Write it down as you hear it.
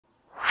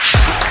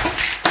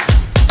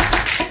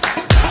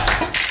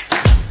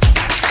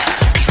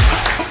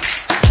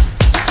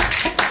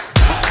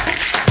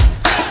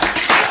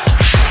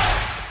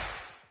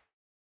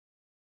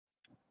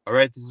All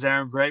right, this is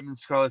Aaron Brightman,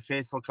 Scarlet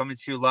Faithful, coming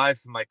to you live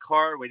from my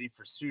car, waiting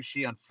for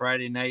sushi on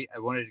Friday night. I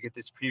wanted to get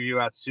this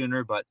preview out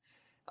sooner, but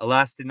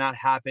alas, did not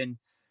happen.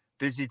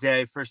 Busy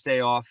day, first day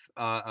off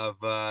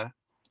of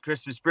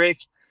Christmas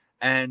break,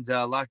 and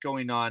a lot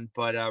going on.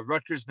 But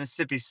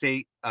Rutgers-Mississippi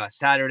State,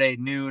 Saturday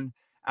noon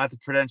at the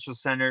Prudential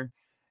Center,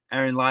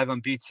 airing live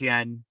on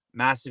BTN.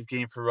 Massive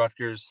game for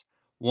Rutgers.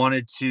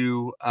 Wanted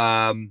to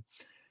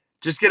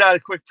just get out a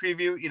quick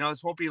preview.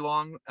 This won't be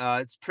long.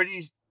 It's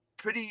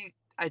pretty,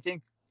 I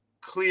think,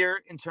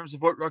 clear in terms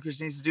of what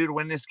Rutgers needs to do to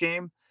win this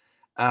game.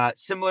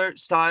 Similar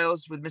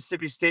styles with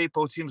Mississippi State.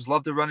 Both teams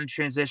love to run in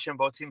transition.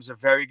 Both teams are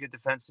very good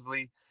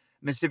defensively.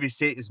 Mississippi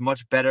State is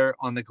much better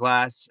on the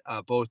glass,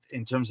 both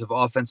in terms of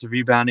offensive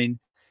rebounding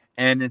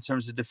and in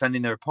terms of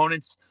defending their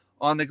opponents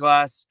on the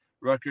glass.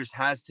 Rutgers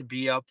has to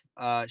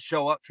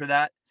show up for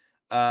that.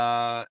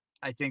 I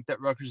think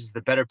that Rutgers is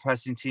the better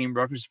pressing team.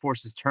 Rutgers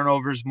forces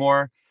turnovers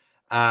more.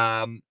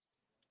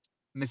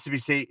 Mississippi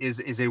State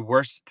is a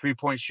worse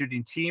three-point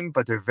shooting team,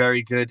 but they're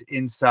very good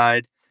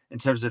inside in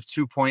terms of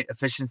two-point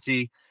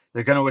efficiency.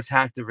 They're going to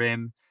attack the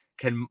rim.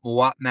 Can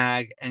Mawat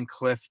Mag and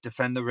Cliff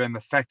defend the rim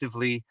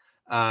effectively?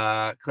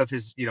 Cliff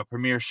is,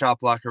 premier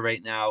shot blocker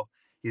right now.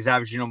 He's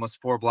averaging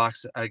almost 4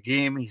 blocks a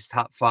game. He's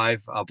top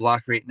 5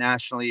 block rate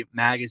nationally.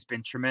 Mag has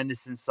been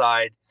tremendous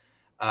inside.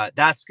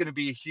 That's going to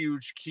be a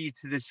huge key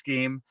to this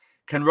game.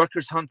 Can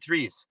Rutgers hunt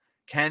threes?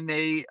 Can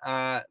they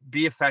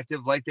be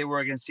effective like they were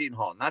against Seton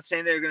Hall? I'm not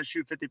saying they're going to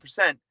shoot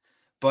 50%,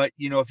 but,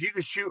 if you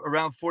could shoot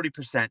around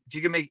 40%, if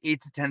you can make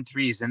 8 to 10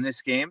 threes in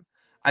this game,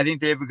 I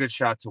think they have a good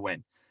shot to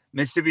win.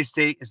 Mississippi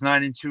State is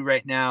 9-2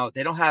 right now.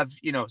 They don't have,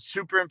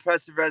 super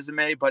impressive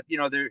resume, but,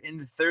 they're in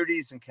the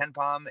 30s in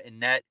KenPom and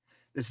net.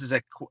 This is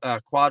a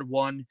quad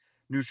 1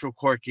 neutral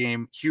court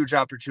game. Huge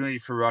opportunity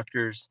for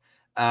Rutgers.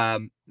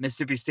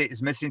 Mississippi State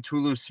is missing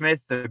Tulu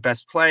Smith, their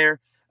best player.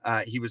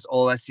 He was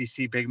all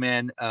SEC big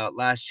man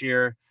last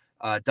year,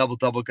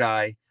 double-double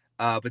guy.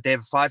 But they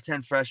have a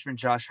 5'10 freshman,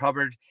 Josh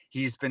Hubbard.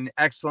 He's been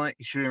excellent.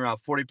 He's shooting around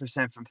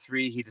 40% from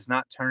 3. He does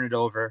not turn it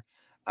over.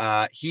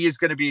 He is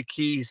going to be a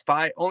key. He's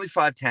only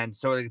 5'10",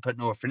 so they can put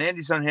Noah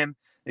Fernandez on him.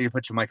 They can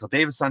put Michael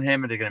Davis on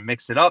him, and they're going to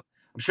mix it up.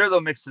 I'm sure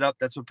they'll mix it up.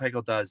 That's what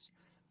Pegel does.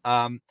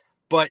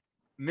 But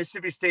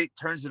Mississippi State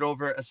turns it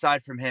over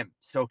aside from him.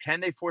 So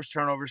can they force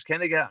turnovers? Can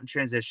they get out in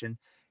transition?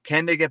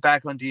 Can they get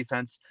back on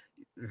defense?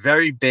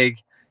 Very big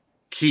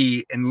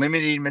key in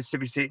limiting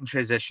Mississippi State in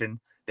transition.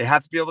 They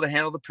have to be able to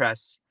handle the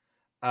press.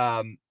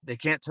 They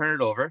can't turn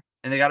it over,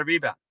 and they got to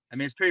rebound. I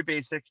mean, it's pretty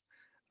basic.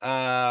 What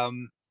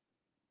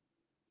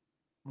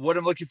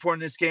I'm looking for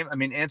in this game,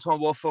 Antoine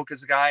Wolfolk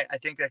is a guy I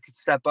think that could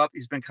step up.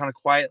 He's been kind of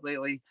quiet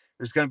lately.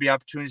 There's going to be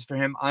opportunities for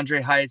him.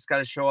 Andre Hyatt's got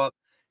to show up.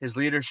 His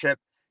leadership,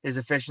 his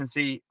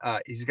efficiency,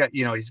 he's got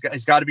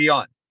to be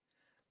on.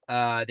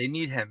 They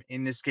need him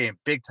in this game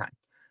big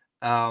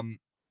time.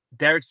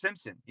 Derek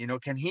Simpson,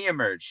 can he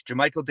emerge?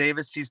 Jermichael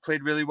Davis, he's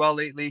played really well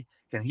lately.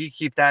 Can he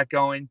keep that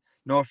going?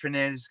 Noah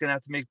Fernandez is going to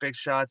have to make big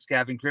shots.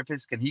 Gavin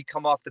Griffiths, can he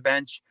come off the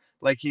bench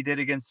like he did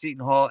against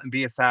Seton Hall and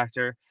be a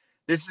factor?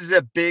 This is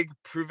a big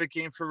prove-it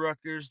game for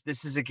Rutgers.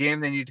 This is a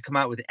game they need to come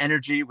out with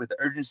energy, with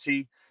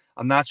urgency.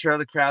 I'm not sure how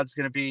the crowd's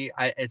going to be.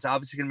 It's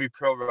obviously going to be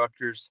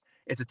pro-Rutgers.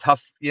 It's a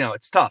tough,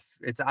 it's tough.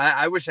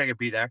 I wish I could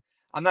be there.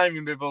 I'm not even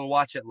going to be able to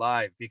watch it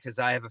live because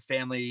I have a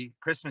family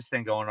Christmas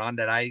thing going on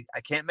that I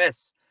can't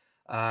miss.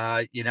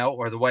 Or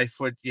the wife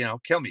would,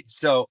 kill me.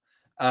 So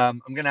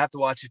I'm going to have to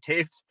watch it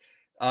taped.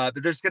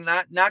 But there's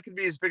not going to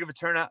be as big of a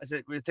turnout as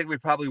we think we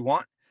probably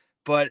want.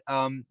 But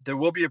there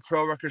will be a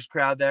pro Rutgers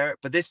crowd there.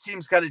 But this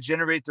team's got to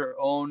generate their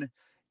own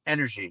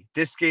energy.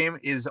 This game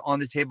is on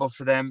the table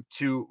for them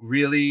to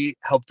really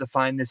help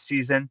define this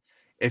season.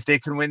 If they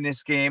can win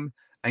this game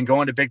and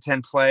go into Big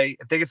Ten play,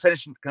 if they can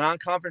finish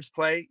non-conference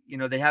play,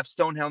 they have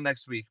Stonehill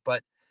next week.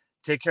 But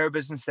take care of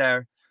business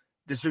there.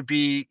 This would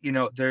be,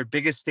 their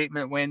biggest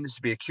statement win. This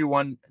would be a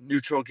Q1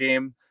 neutral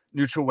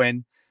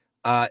win.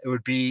 It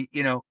would be,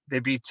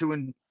 they'd be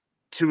 2-3,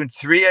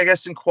 I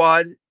guess, in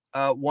quad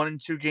 1 and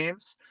 2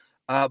 games.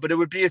 But it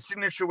would be a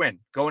signature win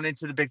going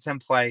into the Big Ten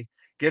play.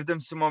 Give them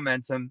some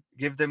momentum.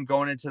 Give them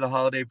going into the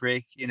holiday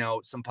break,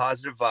 some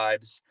positive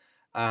vibes.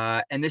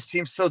 And this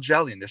team's still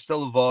gelling. They're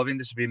still evolving.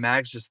 This would be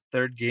Mag's just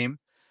 3rd game.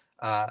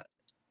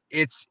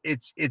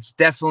 It's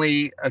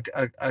definitely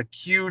a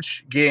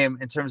huge game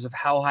in terms of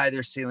how high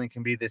their ceiling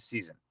can be this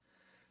season.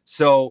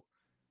 So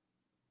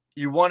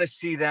you want to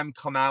see them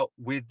come out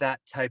with that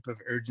type of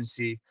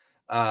urgency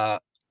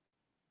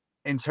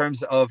in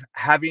terms of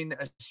having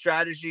a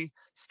strategy,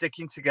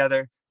 sticking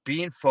together,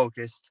 being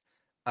focused,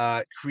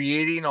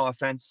 creating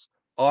offense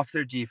off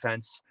their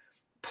defense,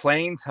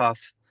 playing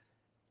tough.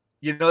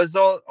 It's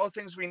all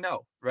things we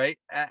know, right?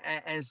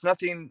 And it's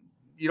nothing.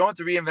 You don't have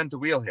to reinvent the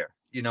wheel here.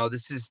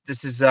 This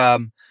is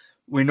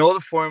we know the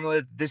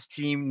formula this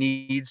team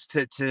needs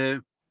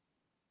to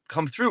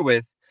come through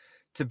with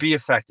to be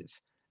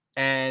effective.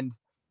 And,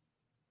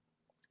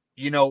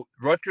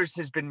 Rutgers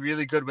has been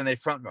really good when they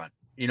front run.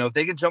 If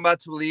they can jump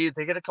out to a lead, if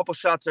they get a couple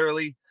shots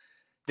early,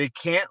 they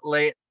can't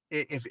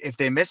if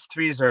they miss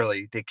threes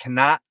early, they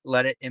cannot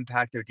let it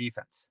impact their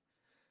defense.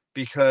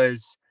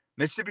 because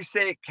Mississippi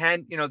State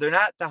can, they're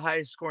not the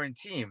highest scoring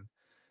team.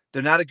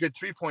 They're not a good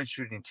 3-point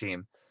shooting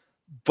team,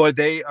 but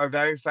they are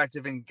very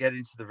effective in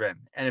getting to the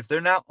rim. And if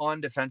they're not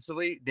on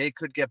defensively, they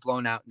could get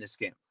blown out in this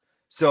game.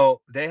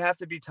 So they have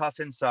to be tough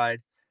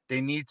inside.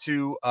 They need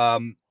to,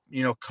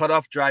 cut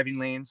off driving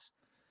lanes.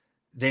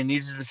 They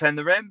need to defend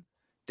the rim.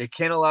 They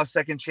can't allow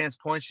second chance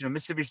points.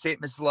 Mississippi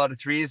State misses a lot of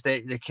threes.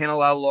 They can't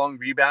allow long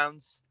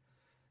rebounds.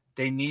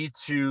 They need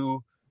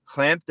to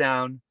clamp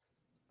down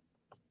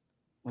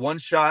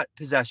one-shot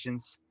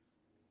possessions,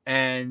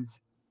 and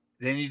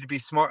they need to be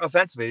smart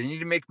offensively. They need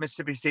to make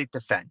Mississippi State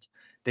defend.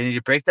 They need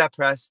to break that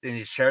press. They need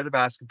to share the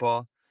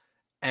basketball,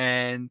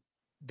 and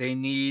they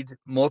need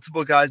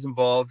multiple guys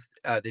involved.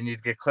 They need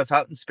to get Cliff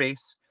out in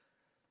space,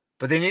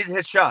 but they need to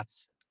hit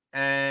shots,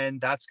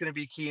 and that's going to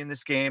be key in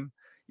this game.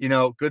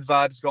 Good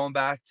vibes going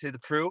back to the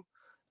Prue,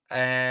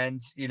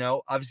 and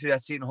obviously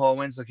that Seton Hall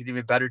win's looking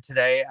even better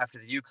today after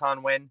the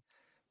UConn win.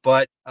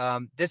 But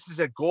this is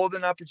a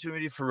golden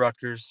opportunity for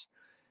Rutgers.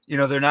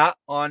 They're not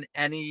on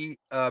any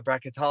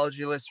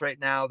bracketology list right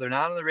now. They're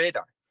not on the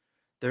radar.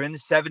 They're in the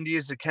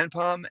 70s of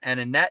KenPom and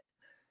a net.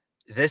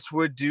 This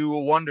would do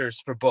wonders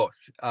for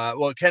both.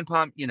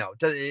 KenPom,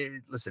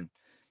 listen,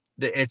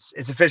 it's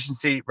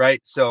efficiency,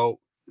 right? So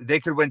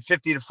they could win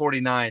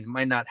 50-49. It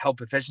might not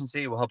help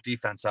efficiency. It will help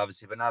defense,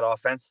 obviously, but not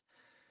offense.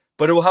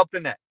 But it will help the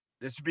net.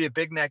 This would be a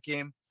big net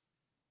game,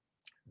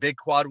 big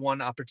quad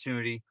one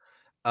opportunity,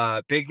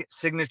 big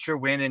signature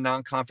win in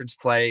non-conference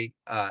play,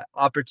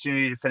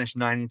 opportunity to finish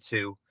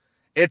 9-2.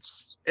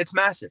 It's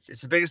massive.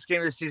 It's the biggest game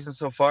of the season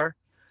so far.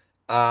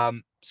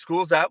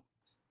 School's out,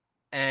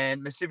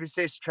 and Mississippi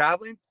State's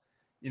traveling.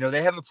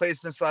 They haven't played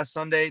since last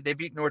Sunday. They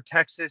beat North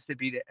Texas. They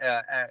beat,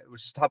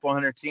 which is a top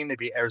 100 team. They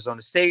beat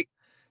Arizona State.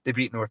 They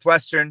beat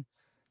Northwestern.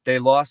 They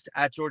lost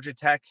at Georgia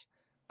Tech,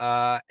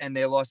 and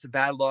they lost a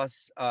bad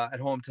loss at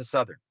home to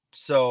Southern.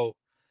 So,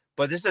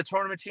 but this is a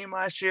tournament team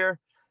last year.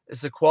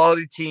 It's a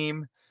quality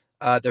team.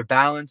 They're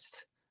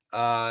balanced.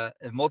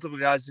 Multiple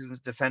guys who can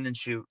defend and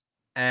shoot.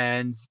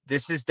 And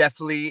this is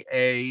definitely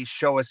a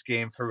show us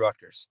game for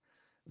Rutgers.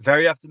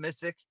 Very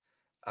optimistic.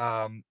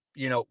 Want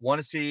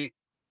to see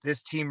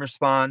this team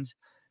respond.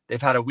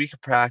 They've had a week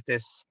of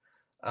practice.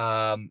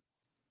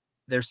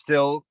 They're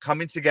still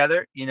coming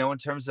together, in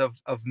terms of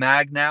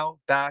Mag now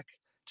back.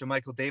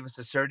 JaMychal Davis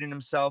asserting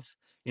himself.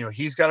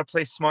 He's got to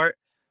play smart.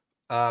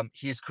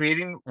 He's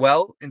creating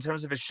well in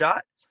terms of his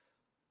shot.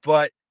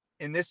 But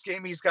in this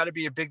game, he's got to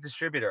be a big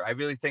distributor. I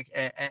really think.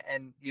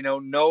 And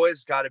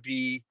Noah's got to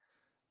be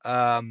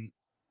on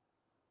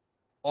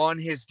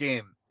his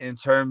game in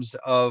terms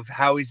of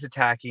how he's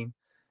attacking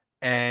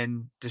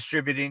and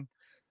distributing.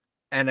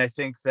 And I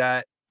think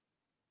that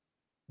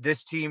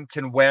this team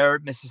can wear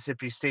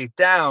Mississippi State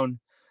down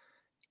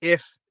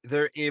if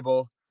they're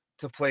able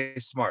to play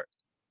smart.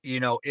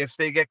 If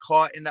they get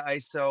caught in the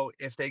ISO,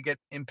 if they get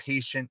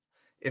impatient,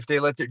 if they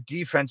let their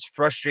defense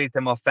frustrate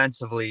them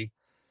offensively,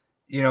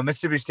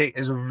 Mississippi State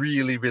is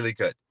really, really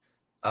good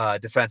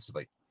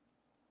defensively.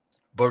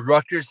 But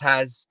Rutgers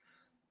has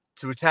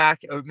to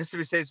attack.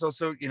 Mississippi State is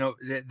also,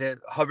 the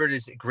Hubbard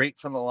is great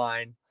from the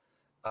line.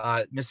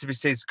 Mississippi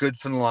State's good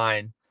from the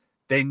line.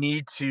 They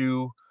need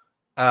to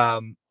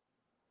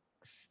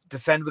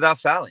defend without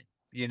fouling,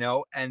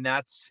 and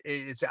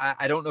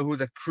I don't know who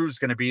the crew's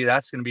going to be.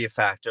 That's going to be a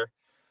factor.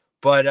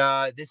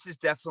 But this is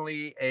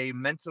definitely a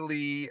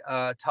mentally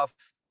tough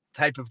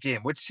type of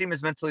game. Which team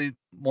is mentally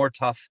more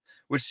tough?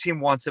 Which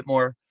team wants it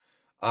more?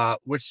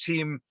 Which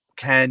team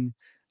can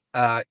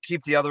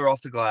keep the other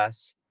off the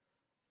glass?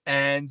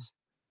 And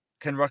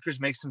can Rutgers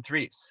make some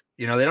threes?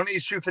 They don't need to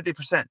shoot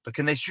 50%, but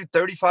can they shoot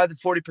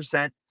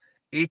 35-40%,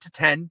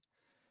 8-10?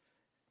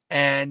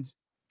 And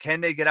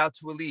can they get out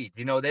to a lead?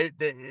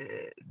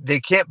 They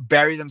can't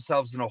bury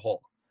themselves in a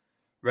hole,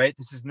 right?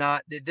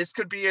 This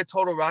could be a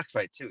total rock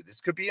fight too.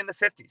 This could be in the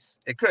 50s.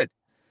 It could.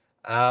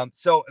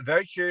 So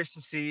very curious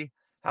to see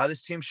how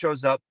this team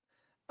shows up.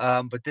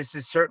 But this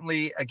is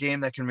certainly a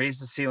game that can raise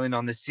the ceiling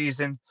on this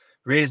season,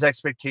 raise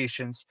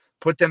expectations,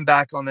 put them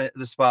back on the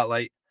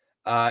spotlight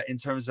in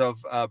terms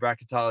of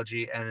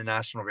bracketology and the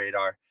national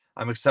radar.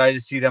 I'm excited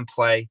to see them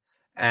play.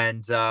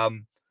 And,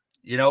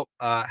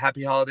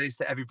 happy holidays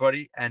to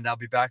everybody. And I'll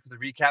be back with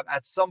a recap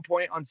at some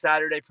point on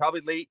Saturday,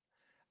 probably late.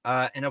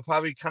 And it'll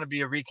probably kind of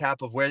be a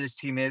recap of where this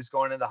team is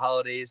going into the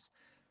holidays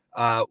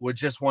with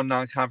just one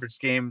non-conference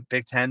game.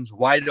 Big Ten's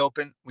wide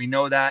open. We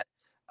know that.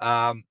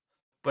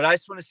 But I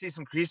just want to see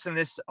some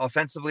cohesiveness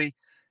offensively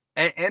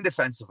and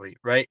defensively,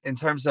 right? In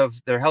terms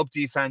of their help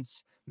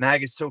defense.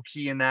 Mag is so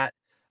key in that.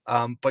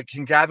 But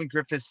can Gavin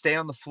Griffiths stay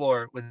on the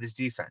floor with his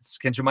defense?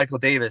 Can JaMychal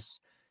Davis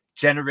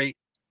generate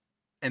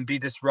and be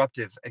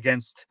disruptive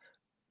against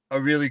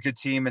a really good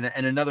team and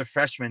another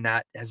freshman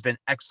that has been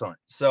excellent?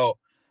 So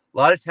a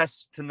lot of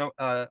tests to know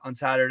on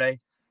Saturday,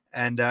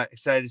 and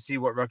excited to see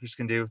what Rutgers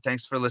can do.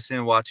 Thanks for listening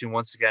and watching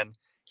once again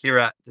here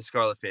at the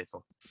Scarlet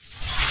Faithful.